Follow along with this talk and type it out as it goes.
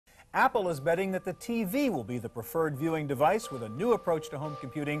Apple is betting that the TV will be the preferred viewing device with a new approach to home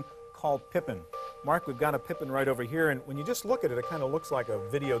computing called Pippin. Mark, we've got a Pippin right over here, and when you just look at it, it kind of looks like a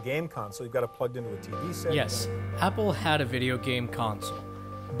video game console. You've got it plugged into a TV set. Yes, Apple had a video game console.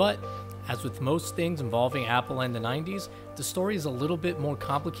 But, as with most things involving Apple in the 90s, the story is a little bit more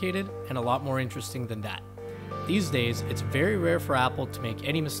complicated and a lot more interesting than that. These days, it's very rare for Apple to make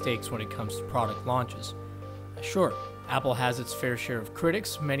any mistakes when it comes to product launches. Sure, Apple has its fair share of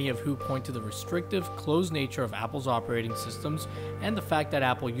critics, many of who point to the restrictive, closed nature of Apple's operating systems and the fact that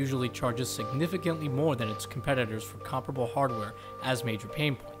Apple usually charges significantly more than its competitors for comparable hardware as major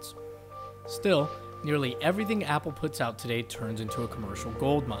pain points. Still, nearly everything Apple puts out today turns into a commercial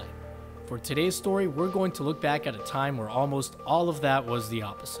goldmine. For today's story, we're going to look back at a time where almost all of that was the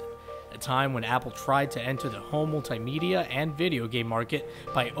opposite. A time when Apple tried to enter the home multimedia and video game market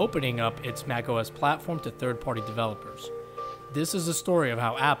by opening up its macOS platform to third-party developers. This is the story of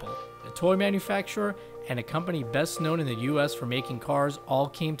how Apple, a toy manufacturer and a company best known in the US for making cars, all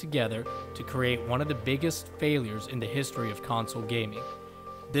came together to create one of the biggest failures in the history of console gaming.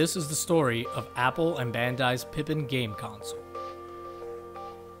 This is the story of Apple and Bandai's Pippin game console.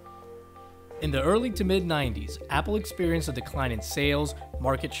 In the early to mid-90s, Apple experienced a decline in sales,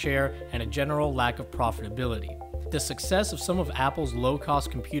 market share, and a general lack of profitability. The success of some of Apple's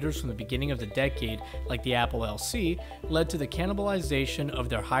low-cost computers from the beginning of the decade, like the Apple LC, led to the cannibalization of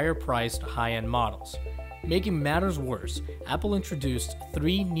their higher-priced, high-end models. Making matters worse, Apple introduced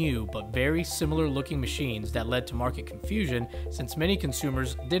 3 new but very similar-looking machines that led to market confusion since many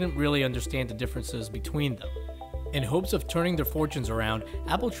consumers didn't really understand the differences between them. In hopes of turning their fortunes around,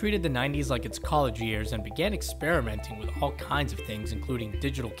 Apple treated the 90s like its college years and began experimenting with all kinds of things, including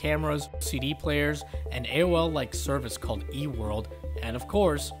digital cameras, CD players, an AOL-like service called eWorld, and of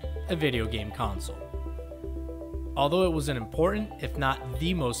course, a video game console. Although it was an important, if not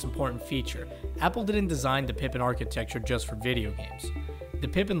the most important feature, Apple didn't design the Pippin architecture just for video games. The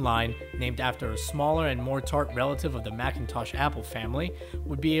Pippin line, named after a smaller and more tart relative of the Macintosh Apple family,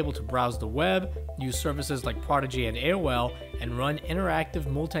 would be able to browse the web, use services like Prodigy and AOL, and run interactive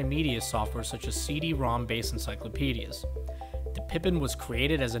multimedia software such as CD-ROM-based encyclopedias. The Pippin was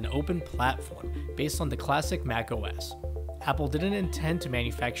created as an open platform based on the classic Mac OS. Apple didn't intend to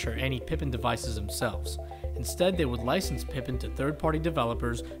manufacture any Pippin devices themselves. Instead, they would license Pippin to third-party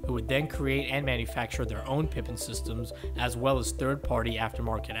developers who would then create and manufacture their own Pippin systems, as well as third-party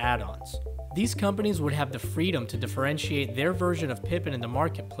aftermarket add-ons. These companies would have the freedom to differentiate their version of Pippin in the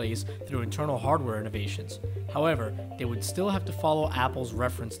marketplace through internal hardware innovations. However, they would still have to follow Apple's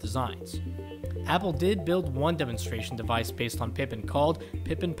reference designs. Apple did build one demonstration device based on Pippin called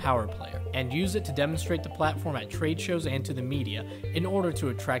Pippin Power Player, and use it to demonstrate the platform at trade shows and to the media in order to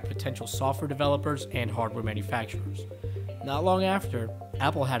attract potential software developers and hardware manufacturers. Not long after,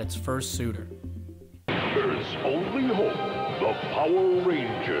 Apple had its first suitor. There's only hope. The Power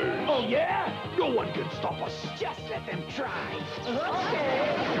Rangers. Oh yeah? No one can stop us. Just let them try.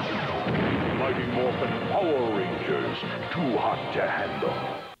 Okay. Mighty Morphin Power Rangers. Too hot to handle.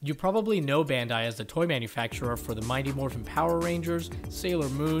 You probably know Bandai as the toy manufacturer for the Mighty Morphin Power Rangers, Sailor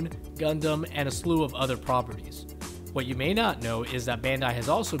Moon, Gundam, and a slew of other properties. What you may not know is that Bandai has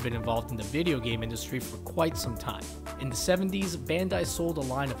also been involved in the video game industry for quite some time. In the 70s, Bandai sold a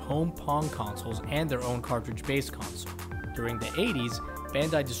line of home Pong consoles and their own cartridge-based console. During the 80s,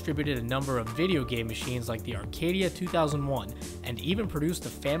 Bandai distributed a number of video game machines like the Arcadia 2001 and even produced a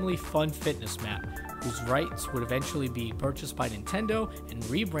family fun fitness map, whose rights would eventually be purchased by Nintendo and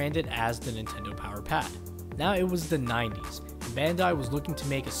rebranded as the Nintendo Power Pad. Now it was the 90s, and Bandai was looking to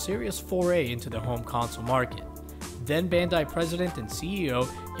make a serious foray into the home console market. Then Bandai president and CEO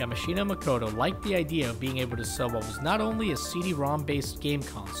Yamashita Makoto liked the idea of being able to sell what was not only a CD-ROM based game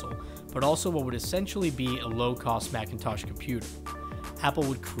console, but also what would essentially be a low-cost Macintosh computer. Apple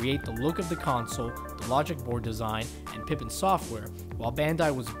would create the look of the console, the logic board design, and Pippin software, while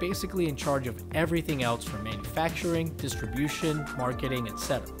Bandai was basically in charge of everything else from manufacturing, distribution, marketing,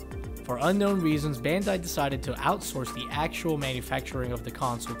 etc. For unknown reasons, Bandai decided to outsource the actual manufacturing of the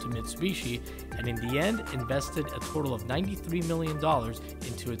console to Mitsubishi, and in the end invested a total of $93 million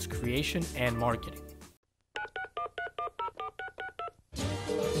into its creation and marketing.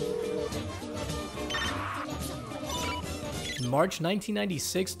 In March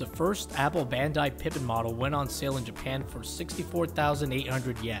 1996, the first Apple Bandai Pippin model went on sale in Japan for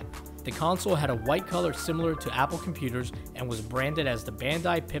 64,800 yen. The console had a white color similar to Apple computers and was branded as the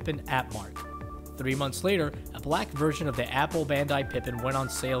Bandai Pippin App Mark. 3 months later, a black version of the Apple Bandai Pippin went on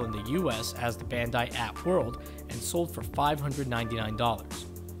sale in the US as the Bandai App World and sold for $599.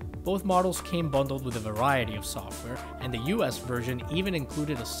 Both models came bundled with a variety of software, and the US version even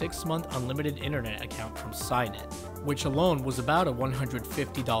included a 6-month unlimited internet account from Cynet, which alone was about a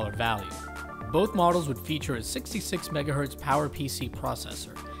 $150 value. Both models would feature a 66 MHz PowerPC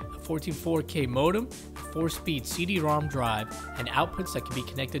processor, a 14.4K modem, a 4-speed CD-ROM drive, and outputs that can be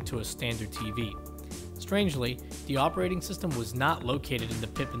connected to a standard TV. Strangely, the operating system was not located in the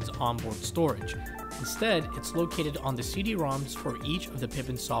Pippin's onboard storage. Instead, it's located on the CD-ROMs for each of the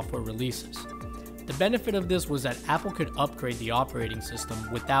Pippin software releases. The benefit of this was that Apple could upgrade the operating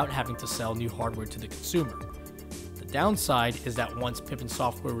system without having to sell new hardware to the consumer. The downside is that once Pippin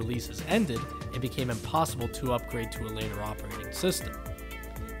software releases ended, it became impossible to upgrade to a later operating system.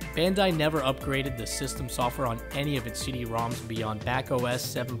 Bandai never upgraded the system software on any of its CD-ROMs beyond macOS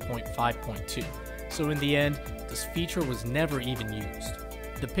 7.5.2, so in the end, this feature was never even used.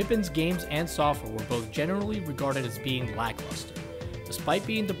 The Pippin's games and software were both generally regarded as being lackluster. Despite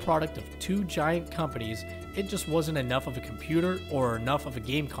being the product of two giant companies, it just wasn't enough of a computer or enough of a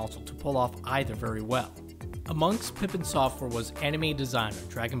game console to pull off either very well. Amongst Pippin software was Anime Designer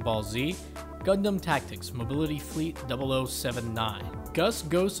Dragon Ball Z, Gundam Tactics Mobility Fleet 0079, Gus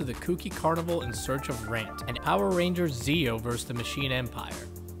Goes to the Kooky Carnival in Search of Rant, and Power Rangers Zeo vs. the Machine Empire.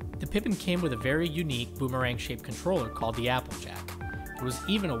 The Pippin came with a very unique boomerang-shaped controller called the Applejack. There was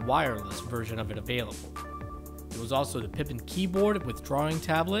even a wireless version of it available. There was also the Pippin keyboard with drawing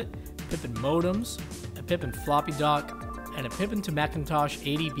tablet, Pippin modems, a Pippin floppy dock, and a Pippin to Macintosh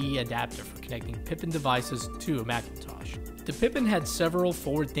 80B adapter for connecting Pippin devices to a Macintosh. The Pippin had several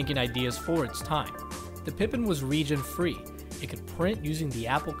forward-thinking ideas for its time. The Pippin was region-free. It could print using the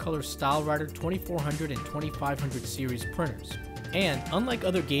Apple Color StyleWriter 2400 and 2500 series printers. And, unlike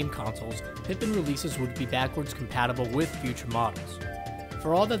other game consoles, Pippin releases would be backwards compatible with future models.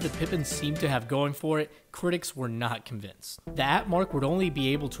 For all that the Pippin seemed to have going for it, critics were not convinced. The AppMark would only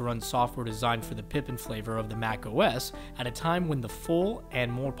be able to run software designed for the Pippin flavor of the Mac OS at a time when the full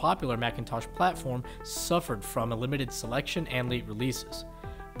and more popular Macintosh platform suffered from a limited selection and late releases.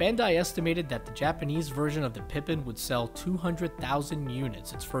 Bandai estimated that the Japanese version of the Pippin would sell 200,000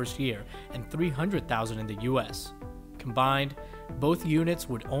 units its first year and 300,000 in the US. Combined, both units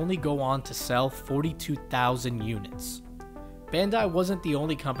would only go on to sell 42,000 units. Bandai wasn't the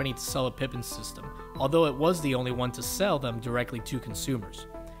only company to sell a Pippin system, although it was the only one to sell them directly to consumers.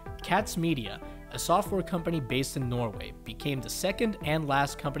 Cats Media, a software company based in Norway, became the second and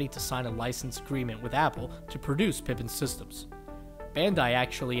last company to sign a license agreement with Apple to produce Pippin systems. Bandai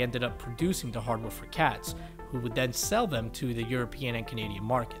actually ended up producing the hardware for Cats, who would then sell them to the European and Canadian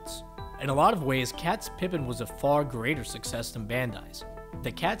markets. In a lot of ways, Cats Pippin was a far greater success than Bandai's.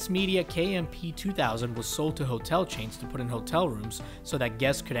 The Cats Media KMP2000 was sold to hotel chains to put in hotel rooms so that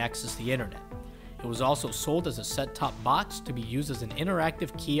guests could access the internet. It was also sold as a set-top box to be used as an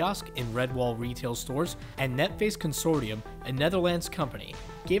interactive kiosk in Redwall retail stores, and Netface Consortium, a Netherlands company,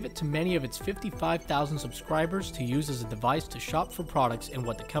 gave it to many of its 55,000 subscribers to use as a device to shop for products in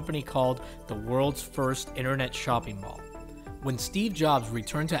what the company called the world's first internet shopping mall. When Steve Jobs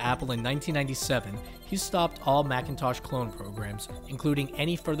returned to Apple in 1997, he stopped all Macintosh clone programs, including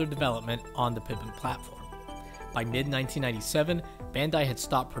any further development on the Pippin platform. By mid-1997, Bandai had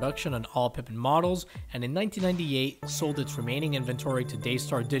stopped production on all Pippin models, and in 1998 sold its remaining inventory to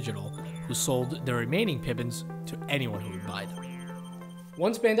Daystar Digital, who sold the remaining Pippins to anyone who would buy them.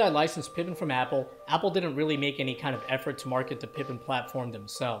 Once Bandai licensed Pippin from Apple, Apple didn't really make any kind of effort to market the Pippin platform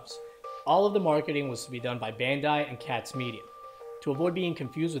themselves. All of the marketing was to be done by Bandai and Cats Media. To avoid being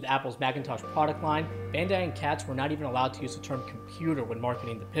confused with Apple's Macintosh product line, Bandai and Cats were not even allowed to use the term computer when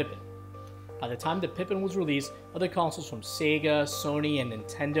marketing the Pippin. By the time the Pippin was released, other consoles from Sega, Sony, and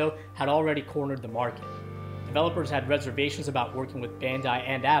Nintendo had already cornered the market. Developers had reservations about working with Bandai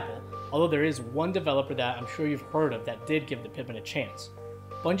and Apple, although there is one developer that I'm sure you've heard of that did give the Pippin a chance.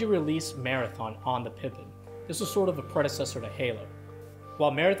 Bungie released Marathon on the Pippin. This was sort of a predecessor to Halo. While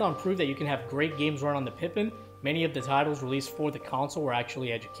Marathon proved that you can have great games run on the Pippin, many of the titles released for the console were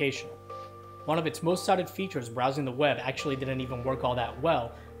actually educational. One of its most cited features, browsing the web, actually didn't even work all that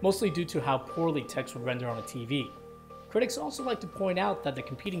well, mostly due to how poorly text would render on a TV. Critics also like to point out that the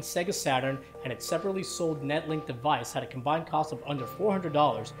competing Sega Saturn and its separately sold Netlink device had a combined cost of under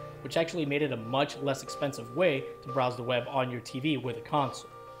 $400, which actually made it a much less expensive way to browse the web on your TV with a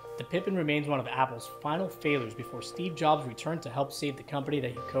console. The Pippin remains one of Apple's final failures before Steve Jobs returned to help save the company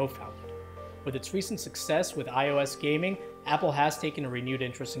that he co-founded. With its recent success with iOS gaming, Apple has taken a renewed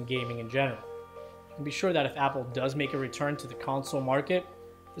interest in gaming in general. You can be sure that if Apple does make a return to the console market,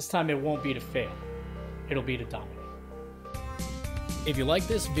 this time it won't be to fail, it'll be to dominate. If you like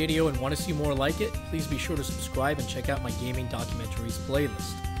this video and want to see more like it, please be sure to subscribe and check out my gaming documentaries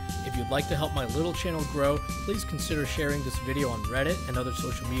playlist. If you'd like to help my little channel grow, please consider sharing this video on Reddit and other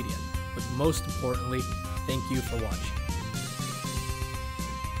social media. But most importantly, thank you for watching.